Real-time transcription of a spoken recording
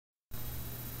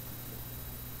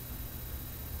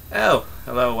Oh,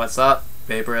 hello, what's up?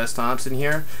 Vapor S. Thompson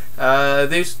here.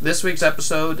 This week's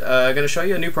episode, I'm going to show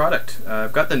you a new product.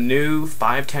 I've got the new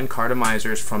 510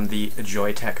 Cartomizers from the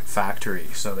Joye Tech Factory.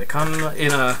 So they come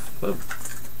in a... Oh,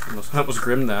 almost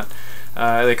grimmed that.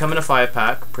 They come in a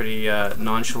 5-pack, pretty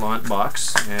nonchalant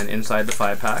box, and inside the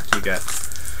 5-pack you get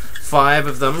 5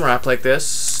 of them wrapped like this,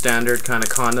 standard kind of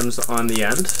condoms on the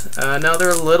end. Now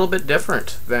they're a little bit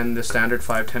different than the standard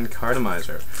 510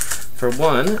 Cartomizer. For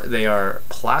one, they are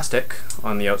plastic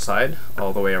on the outside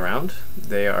all the way around.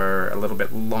 They are a little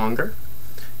bit longer,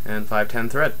 and 510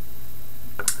 thread.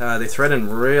 They thread in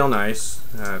real nice.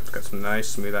 It's got some nice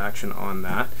smooth action on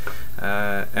that,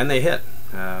 and they hit.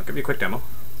 I'll give you a quick demo.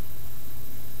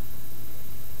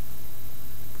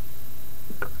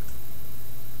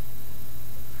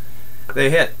 They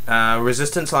hit.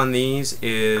 Resistance on these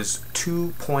is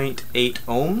 2.8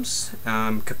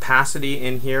 ohms. Capacity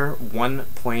in here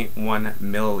 1.1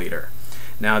 milliliter.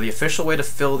 Now the official way to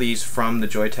fill these from the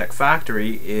Joye Tech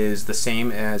Factory is the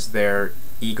same as their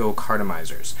Ego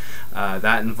Cartomizers.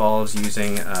 That involves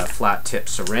using a flat tip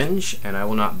syringe, and I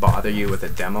will not bother you with a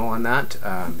demo on that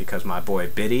because my boy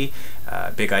Biddy,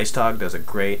 Big Ice Dog, does a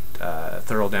great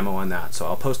thorough demo on that. So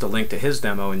I'll post a link to his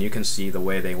demo and you can see the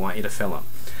way they want you to fill them.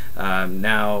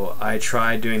 Now I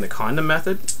tried doing the condom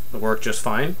method. It worked just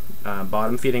fine.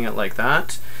 Bottom feeding it like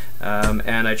that,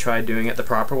 and I tried doing it the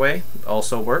proper way.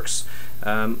 Also works.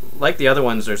 Like the other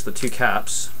ones, there's the 2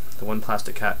 caps. The one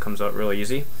plastic cap comes out really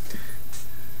easy,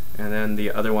 and then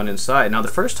the other one inside. Now the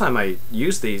first time I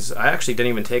used these, I actually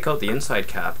didn't even take out the inside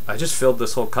cap. I just filled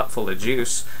this whole cup full of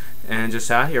juice and just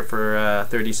sat here for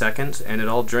 30 seconds, and it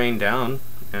all drained down,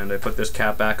 and I put this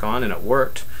cap back on and it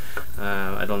worked.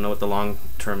 I don't know what the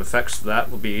long-term effects of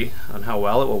that will be on how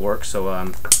well it will work, so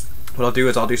what I'll do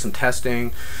is I'll do some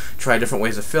testing, try different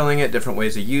ways of filling it, different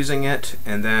ways of using it,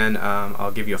 and then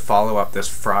I'll give you a follow-up this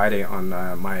Friday on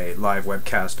my live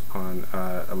webcast on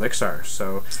Elixir.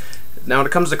 So now when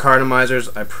it comes to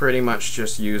Cartomizers, I pretty much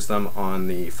just use them on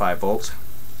the 5 volt.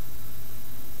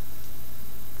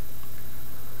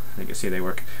 You can see they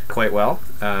work quite well,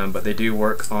 but they do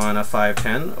work on a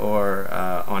 510 or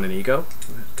on an Ego.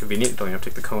 Convenient, don't have to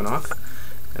take the cone off.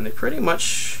 And they pretty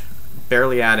much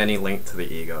barely add any length to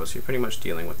the Ego, so you're pretty much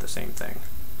dealing with the same thing.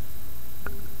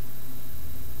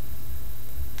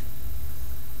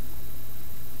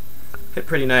 Hit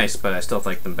pretty nice, but I still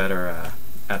like them better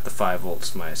at the 5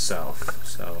 volts myself.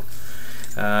 So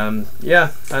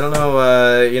yeah, I don't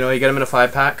know, you know, you get them in a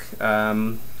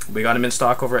 5-pack. We got them in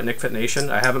stock over at NickFit Nation.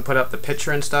 I haven't put up the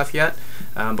picture and stuff yet,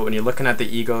 but when you're looking at the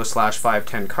Ego /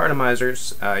 510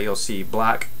 Cartomizers, you'll see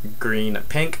black, green,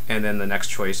 pink, and then the next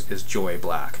choice is Joye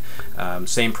Black.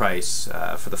 Same price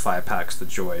for the 5-packs, the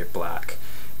Joye Black.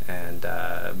 And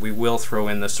we will throw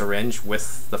in the syringe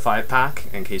with the 5-pack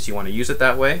in case you want to use it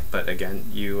that way, but again,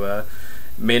 you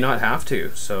may not have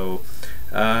to. So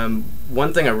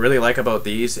one thing I really like about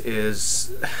these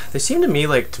is they seem to me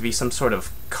like to be some sort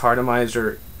of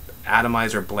Cartomizer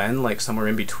atomizer blend, like somewhere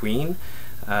in between.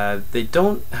 They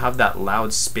don't have that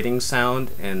loud spitting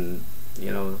sound and,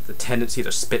 you know, the tendency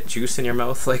to spit juice in your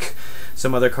mouth like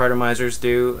some other Cartomizers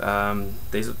do.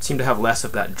 They seem to have less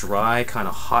of that dry kind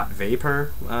of hot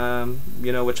vapor,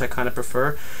 you know, which I kind of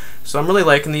prefer. So I'm really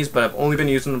liking these, but I've only been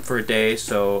using them for a day,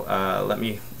 so let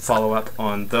me follow up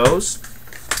on those.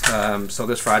 So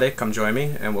this Friday, come join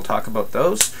me and we'll talk about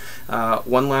those.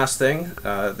 One last thing,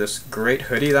 this great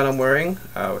hoodie that I'm wearing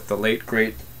with the late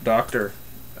great Dr.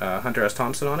 Hunter S.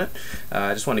 Thompson on it.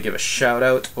 I just want to give a shout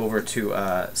out over to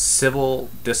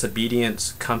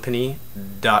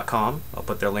civildisobediencecompany.com. I'll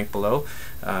put their link below.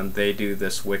 They do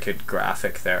this wicked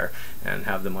graphic there and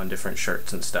have them on different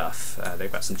shirts and stuff.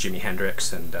 They've got some Jimi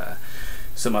Hendrix and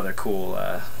some other cool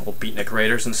old beatnik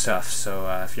raiders and stuff. So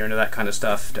if you're into that kind of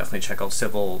stuff, definitely check out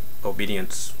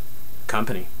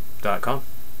civildisobediencecompany.com.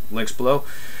 Links below.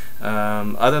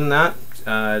 Other than that,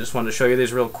 I just wanted to show you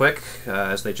these real quick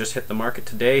as they just hit the market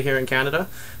today here in Canada.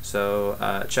 So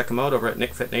check them out over at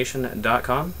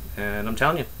nickfitnation.com, and I'm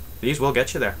telling you, these will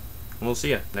get you there. And we'll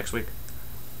see you next week.